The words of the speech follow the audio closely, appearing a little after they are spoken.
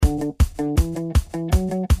You're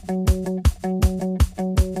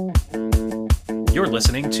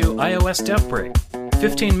listening to iOS Dev Break,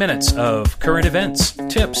 15 minutes of current events,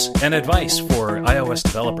 tips, and advice for iOS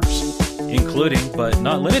developers, including, but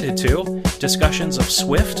not limited to, discussions of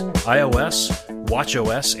Swift, iOS,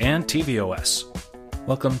 watchOS, and tvOS.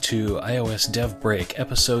 Welcome to iOS Dev Break,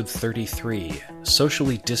 episode 33,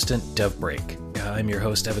 Socially Distant Dev Break. I'm your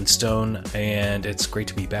host, Evan Stone, and it's great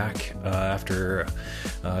to be back after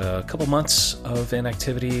a couple months of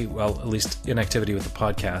inactivity, well, at least inactivity with the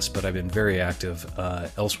podcast, but I've been very active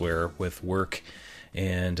elsewhere with work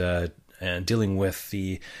and dealing with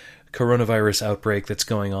the coronavirus outbreak that's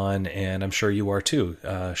going on, and I'm sure you are too,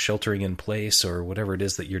 sheltering in place or whatever it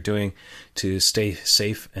is that you're doing to stay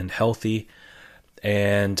safe and healthy.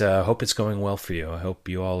 And hope it's going well for you. I hope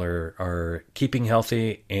you all are keeping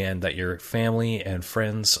healthy and that your family and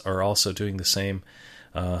friends are also doing the same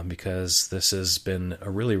because this has been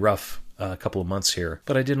a really rough couple of months here.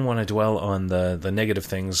 But I didn't want to dwell on the negative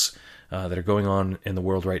things that are going on in the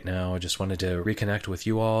world right now. I just wanted to reconnect with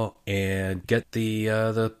you all and get the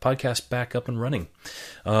podcast back up and running.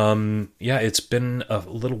 It's been a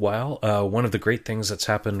little while. One of the great things that's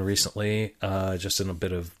happened recently, just in a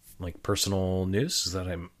bit of like personal news, is that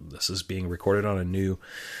this is being recorded on a new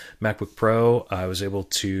MacBook Pro. I was able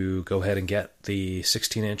to go ahead and get the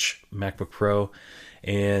 16-inch MacBook Pro,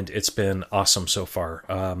 and it's been awesome so far.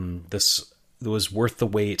 This was worth the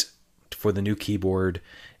wait for the new keyboard,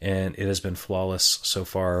 and it has been flawless so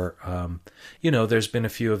far. There's been a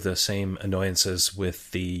few of the same annoyances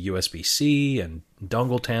with the USB-C and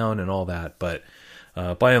Dongle Town and all that, but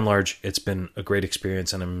by and large, it's been a great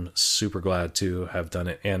experience, and I'm super glad to have done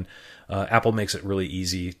it. And Apple makes it really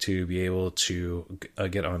easy to be able to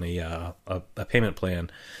get on a payment plan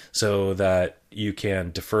so that you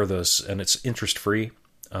can defer those, and it's interest-free.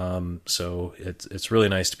 So it's really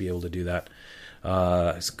nice to be able to do that.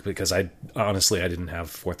 Because I didn't have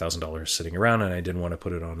 $4,000 sitting around, and I didn't want to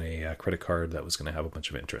put it on a credit card that was going to have a bunch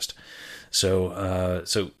of interest. So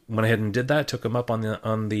went ahead and did that, took them up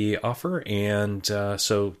on the offer, and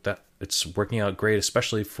so that it's working out great,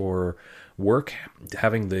 especially for work.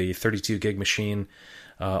 Having the 32 gig machine,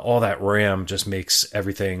 all that RAM just makes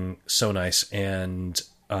everything so nice, and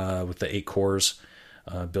with the 8 cores.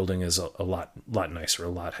 Building is a lot nicer, a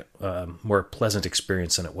lot more pleasant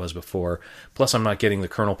experience than it was before. Plus, I'm not getting the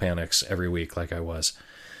kernel panics every week like I was.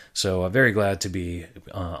 So I'm very glad to be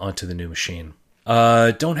onto the new machine.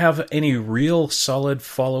 Don't have any real solid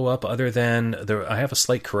follow-up other than I have a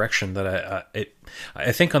slight correction that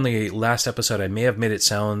I think on the last episode I may have made it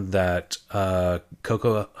sound that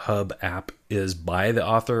Cocoa Hub app is by the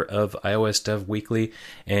author of iOS Dev Weekly,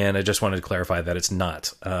 and I just wanted to clarify that it's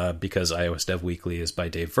not, because iOS Dev Weekly is by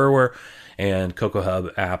Dave Verwer, and Cocoa Hub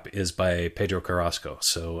app is by Pedro Carrasco.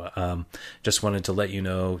 So just wanted to let you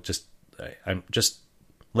know,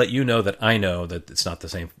 let you know that I know that it's not the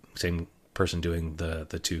same person doing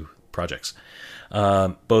the two projects.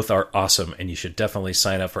 Both are awesome, and you should definitely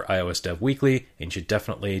sign up for iOS Dev Weekly, and you should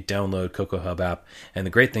definitely download Cocoa Hub app. And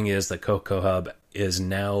the great thing is that Cocoa Hub is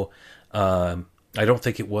now, I don't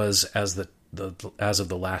think it was as of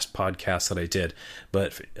the last podcast that I did,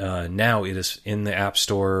 but now it is in the App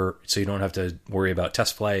Store, so you don't have to worry about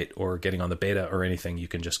test flight or getting on the beta or anything. You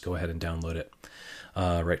can just go ahead and download it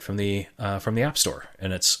right from the App Store,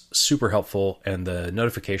 and it's super helpful, and the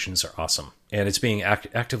notifications are awesome. And it's being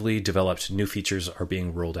actively developed. New features are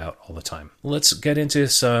being rolled out all the time. Let's get into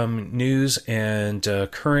some news and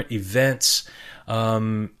current events.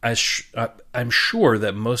 I'm sure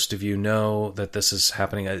that most of you know that this is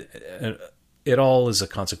happening. It all is a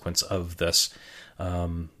consequence of this,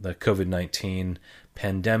 the COVID-19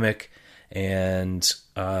 pandemic, and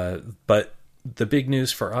but the big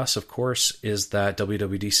news for us, of course, is that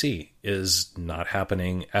WWDC is not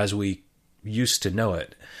happening as we used to know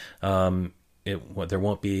it. There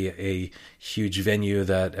won't be a huge venue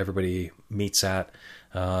that everybody meets at.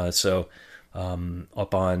 So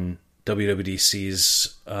up on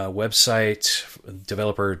WWDC's website,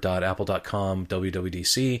 developer.apple.com,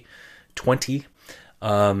 WWDC 20,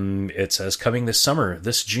 it says, coming this summer,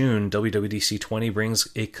 this June, WWDC 20 brings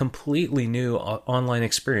a completely new online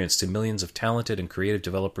experience to millions of talented and creative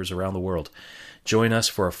developers around the world. Join us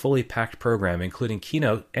for a fully packed program, including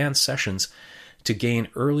keynote and sessions, to gain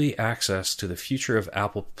early access to the future of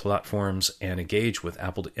Apple platforms and engage with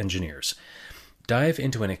Apple engineers. Dive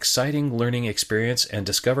into an exciting learning experience and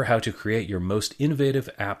discover how to create your most innovative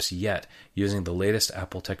apps yet using the latest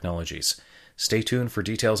Apple technologies. Stay tuned for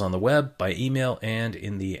details on the web, by email, and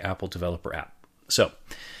in the Apple Developer app. So,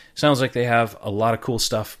 sounds like they have a lot of cool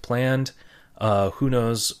stuff planned. Who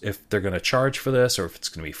knows if they're going to charge for this or if it's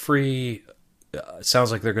going to be free. It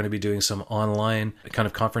sounds like they're going to be doing some online kind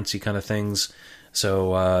of conferencey kind of things.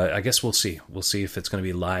 So I guess we'll see. We'll see if it's going to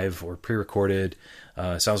be live or pre-recorded.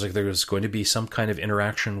 It sounds like there's going to be some kind of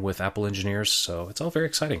interaction with Apple engineers. So it's all very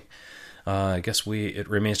exciting. I guess it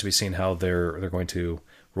remains to be seen how they're going to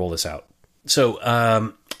roll this out.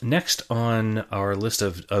 So next on our list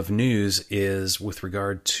of news is with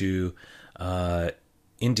regard to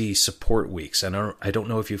Indie Support Weeks. And I don't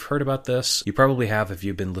know if you've heard about this. You probably have if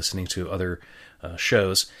you've been listening to other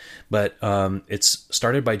shows. But it's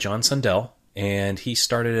started by John Sundell, and he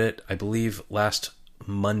started it, I believe, last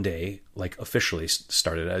Monday, like officially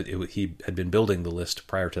started. He had been building the list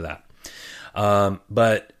prior to that.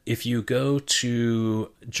 But if you go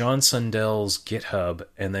to John Sundell's GitHub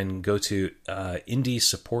and then go to Indie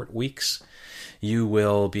Support Weeks, you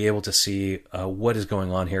will be able to see what is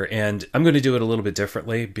going on here. And I'm going to do it a little bit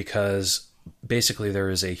differently because basically there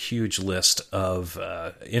is a huge list of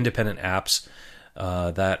independent apps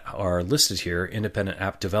that are listed here. Independent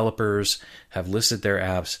app developers have listed their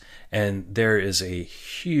apps, and there is a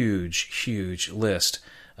huge list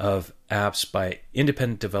of apps by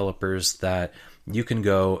independent developers that you can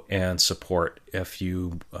go and support if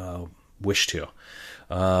you wish to.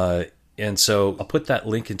 And so I'll put that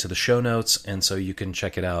link into the show notes, and so you can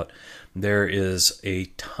check it out. There is a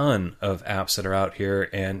ton of apps that are out here,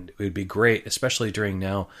 and it would be great, especially during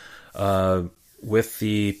now with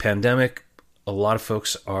the pandemic. A lot of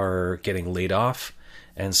folks are getting laid off,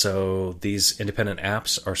 and so these independent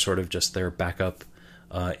apps are sort of just their backup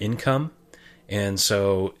income. And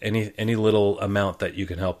so any little amount that you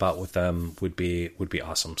can help out with them would be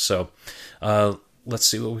awesome. So let's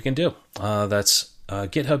see what we can do. That's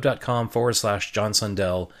github.com/John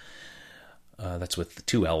Sundell. That's with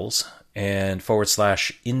 2 L's and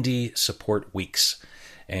 /Indie Support Weeks.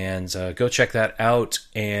 And go check that out.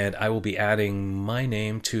 And I will be adding my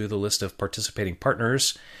name to the list of participating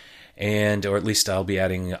partners, or at least I'll be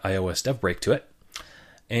adding iOS Dev Break to it.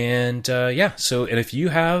 And and if you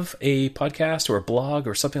have a podcast or a blog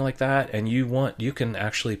or something like that, and you can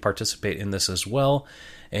actually participate in this as well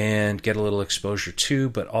and get a little exposure too,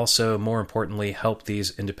 but also more importantly, help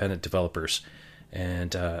these independent developers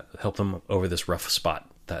and help them over this rough spot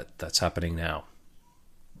that's happening now.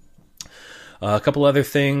 A couple other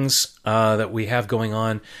things that we have going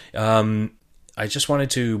on. I just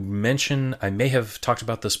wanted to mention, I may have talked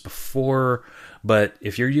about this before, but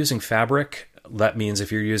if you're using Fabric, that means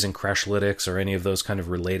if you're using Crashlytics or any of those kind of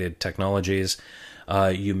related technologies,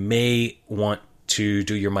 you may want to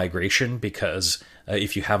do your migration because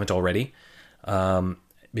if you haven't already,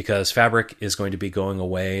 because Fabric is going to be going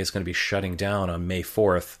away. It's going to be shutting down on May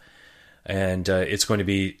 4th, and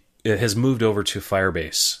it has moved over to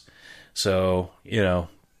Firebase. So,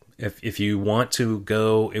 if you want to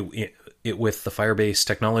go it with the Firebase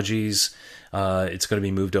technologies, it's going to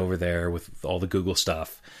be moved over there with all the Google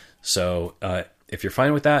stuff. So if you're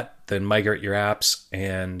fine with that, then migrate your apps,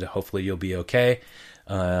 and hopefully you'll be okay.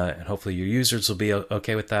 And hopefully your users will be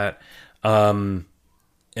okay with that. So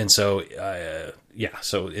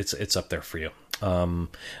it's up there for you.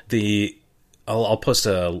 I'll post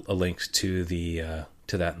a link to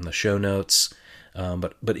that in the show notes.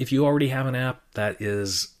 But if you already have an app that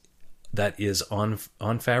is on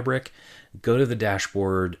Fabric, go to the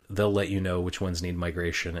dashboard. They'll let you know which ones need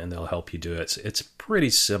migration, and they'll help you do it. It's pretty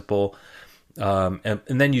simple. And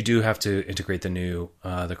then you do have to integrate the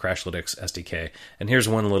Crashlytics SDK. And here's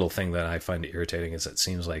one little thing that I find irritating is it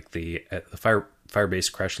seems like the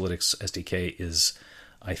Firebase Crashlytics SDK is,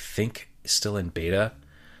 I think, still in beta.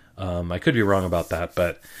 I could be wrong about that,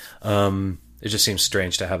 but it just seems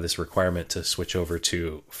strange to have this requirement to switch over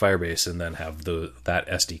to Firebase and then have that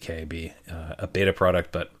SDK be a beta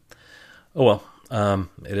product. But oh well,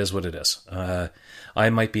 it is what it is. I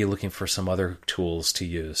might be looking for some other tools to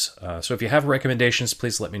use. So if you have recommendations,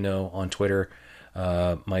 please let me know on Twitter.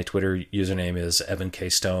 My Twitter username is Evan K.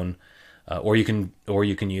 Stone, or you can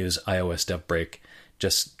use iOS Dev Break.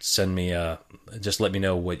 Just send me just let me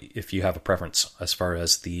know if you have a preference as far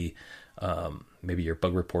as the maybe your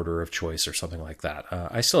bug reporter of choice or something like that.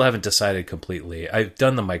 I still haven't decided completely. I've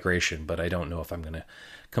done the migration, but I don't know if I'm going to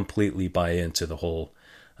completely buy into the whole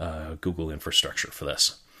Google infrastructure for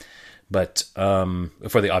this. But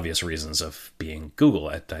for the obvious reasons of being Google,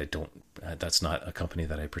 I don't. That's not a company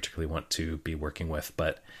that I particularly want to be working with.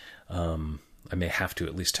 But I may have to,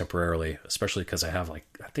 at least temporarily, especially because I have I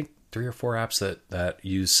think 3 or 4 apps that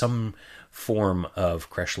use some form of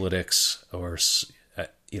Crashlytics or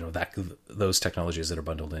those technologies that are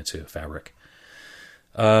bundled into Fabric.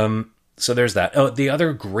 So there's that. Oh, the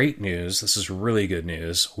other great news, this is really good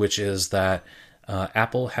news, which is that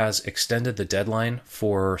Apple has extended the deadline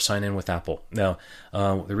for sign in with Apple. Now,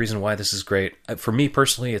 the reason why this is great, for me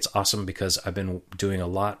personally, it's awesome because I've been doing a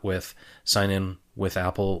lot with sign in with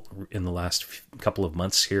Apple in the last couple of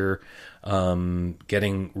months here,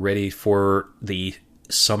 getting ready for the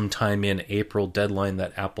sometime in April deadline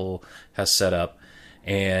that Apple has set up.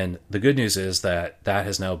 And the good news is that that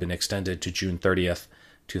has now been extended to June 30th,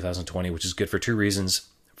 2020, which is good for two reasons.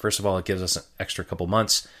 First of all, it gives us an extra couple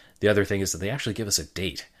months. The other thing is that they actually give us a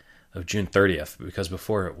date of June 30th, because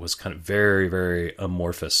before it was kind of very, very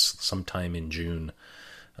amorphous, sometime in June,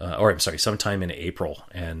 sometime in April,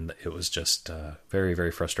 and it was just very,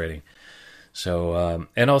 very frustrating. So,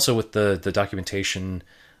 and also with the documentation,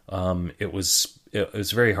 it was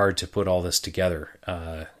very hard to put all this together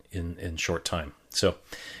in short time. So,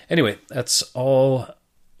 anyway, that's all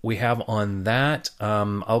we have on that.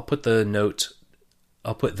 I'll put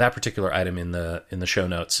that particular item in the show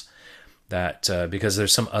notes. That because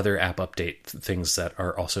there's some other app update things that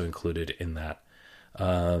are also included in that,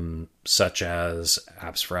 such as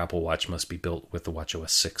apps for Apple Watch must be built with the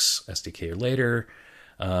watchOS 6 SDK or later.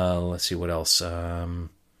 Let's see what else. Apps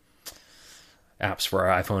for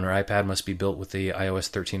our iPhone or iPad must be built with the iOS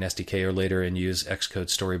 13 SDK or later and use Xcode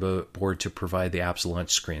Storyboard to provide the app's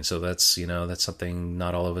launch screen. So that's something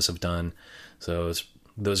not all of us have done. So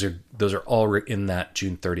those are all in that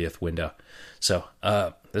June 30th window. So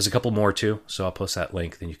there's a couple more too. So I'll post that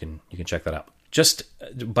link, then you can check that out. Just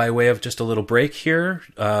by way of just a little break here,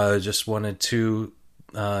 just wanted to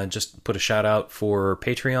just put a shout out for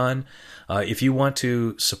Patreon. If you want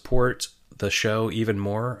to support the show even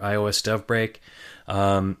more, iOS Dev Break,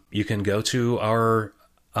 you can go to our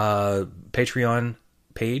Patreon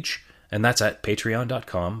page, and that's at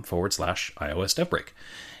patreon.com/iOS Dev Break.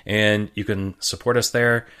 And you can support us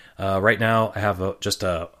there. Right now, I have just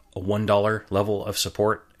a $1 level of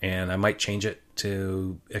support, and I might change it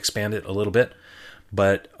to expand it a little bit.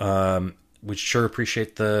 But we'd sure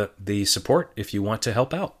appreciate the support if you want to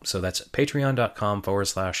help out. So that's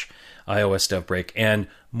patreon.com/iOS Dev Break. And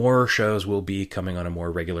more shows will be coming on a more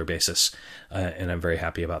regular basis. And I'm very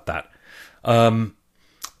happy about that.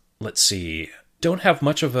 Let's see. Don't have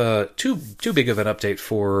much of a too big of an update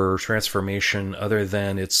for transformation, other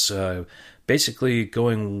than it's basically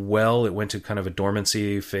going well. It went to kind of a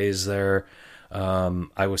dormancy phase there.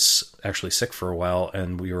 I was actually sick for a while,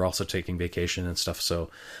 and we were also taking vacation and stuff. So,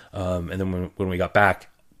 and then when we got back,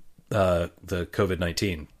 the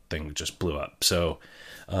COVID-19 thing just blew up. So,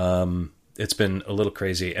 it's been a little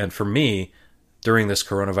crazy. And for me, during this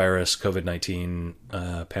coronavirus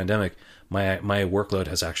COVID-19 pandemic, my workload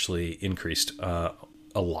has actually increased a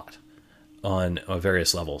lot on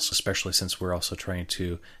various levels, especially since we're also trying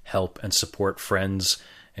to help and support friends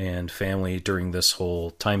and family during this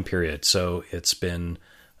whole time period. So it's been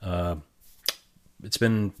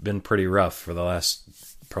pretty rough for the last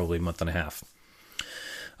probably month and a half.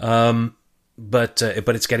 But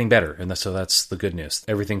it's getting better, and so that's the good news.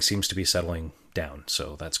 Everything seems to be settling down,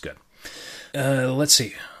 so that's good. Let's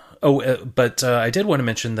see. But I did want to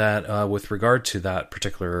mention that with regard to that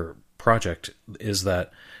particular project, is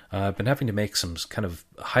that I've been having to make some kind of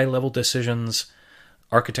high-level decisions,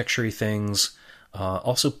 architecture-y things,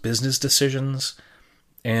 also business decisions,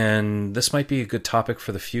 and this might be a good topic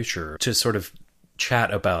for the future to sort of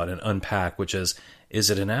chat about and unpack, which is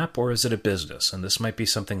it an app or is it a business? And this might be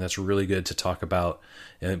something that's really good to talk about.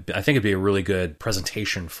 I think it'd be a really good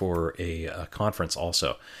presentation for a conference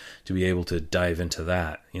also, to be able to dive into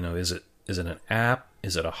that. Is it an app?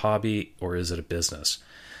 Is it a hobby? Or is it a business?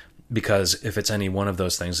 Because if it's any one of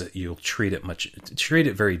those things, that you'll treat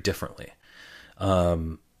it very differently.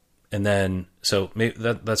 And then, so maybe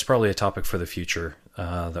that's probably a topic for the future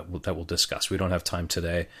that we'll discuss. We don't have time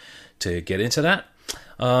today to get into that,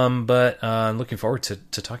 but I'm looking forward to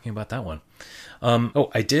talking about that one.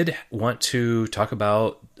 I did want to talk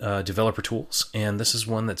about developer tools, and this is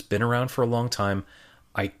one that's been around for a long time.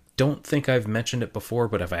 I don't think I've mentioned it before,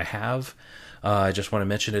 but if I have, I just want to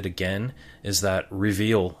mention it again, is that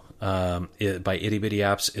Reveal by Itty Bitty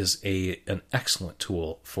Apps is an excellent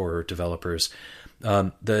tool for developers.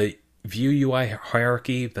 The View UI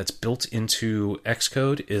hierarchy that's built into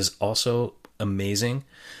Xcode is also amazing,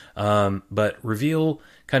 but Reveal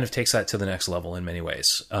kind of takes that to the next level in many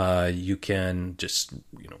ways. You can just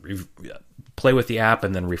play with the app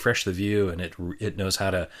and then refresh the view, and it knows how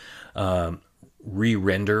to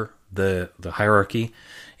re-render the hierarchy,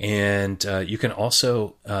 and you can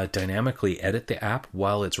also dynamically edit the app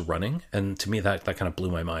while it's running. And to me, that kind of blew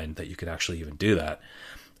my mind that you could actually even do that.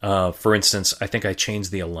 For instance, I think I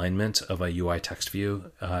changed the alignment of a UI text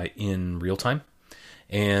view in real time.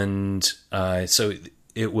 And so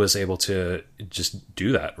it was able to just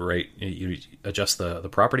do that, right? You adjust the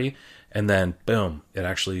property, and then boom, it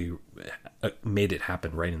actually made it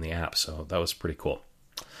happen right in the app. So that was pretty cool.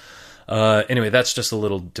 Anyway, that's just a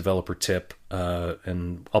little developer tip,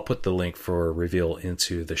 and I'll put the link for Reveal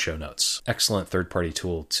into the show notes. Excellent third-party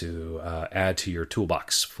tool to add to your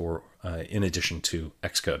toolbox for in addition to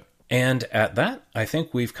Xcode. And at that, I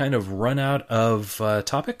think we've kind of run out of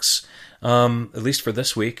topics, at least for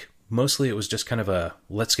this week. Mostly it was just kind of a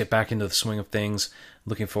let's get back into the swing of things.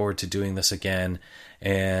 Looking forward to doing this again.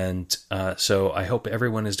 And so I hope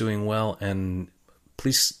everyone is doing well, and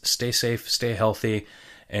please stay safe, stay healthy,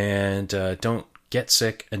 and don't get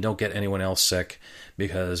sick and don't get anyone else sick,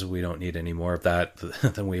 because we don't need any more of that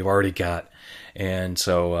than we've already got. And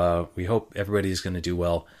so we hope everybody's going to do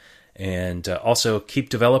well. And also keep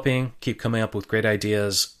developing, keep coming up with great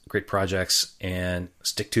ideas, great projects, and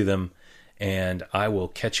stick to them. And I will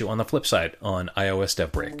catch you on the flip side on iOS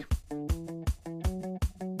Dev Break.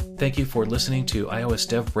 Thank you for listening to iOS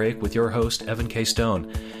Dev Break with your host, Evan K.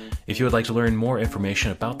 Stone. If you would like to learn more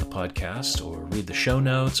information about the podcast, or read the show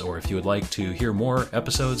notes, or if you would like to hear more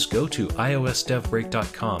episodes, go to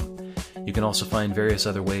iosdevbreak.com. You can also find various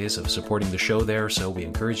other ways of supporting the show there, so we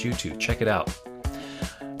encourage you to check it out.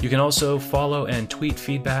 You can also follow and tweet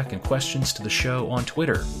feedback and questions to the show on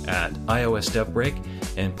Twitter at iOSDevBreak,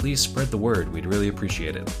 and please spread the word. We'd really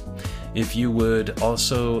appreciate it. If you would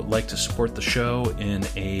also like to support the show in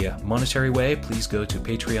a monetary way, please go to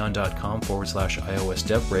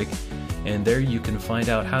patreon.com/iOSDevBreak, and there you can find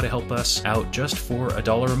out how to help us out just for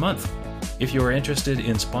 $1 a month. If you are interested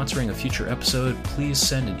in sponsoring a future episode, please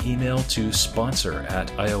send an email to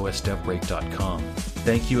sponsor@iosdevbreak.com.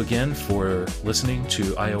 Thank you again for listening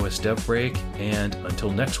to iOS Dev Break, and until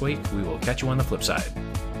next week, we will catch you on the flip side.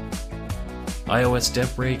 iOS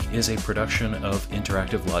Dev Break is a production of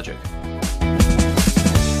Interactive Logic.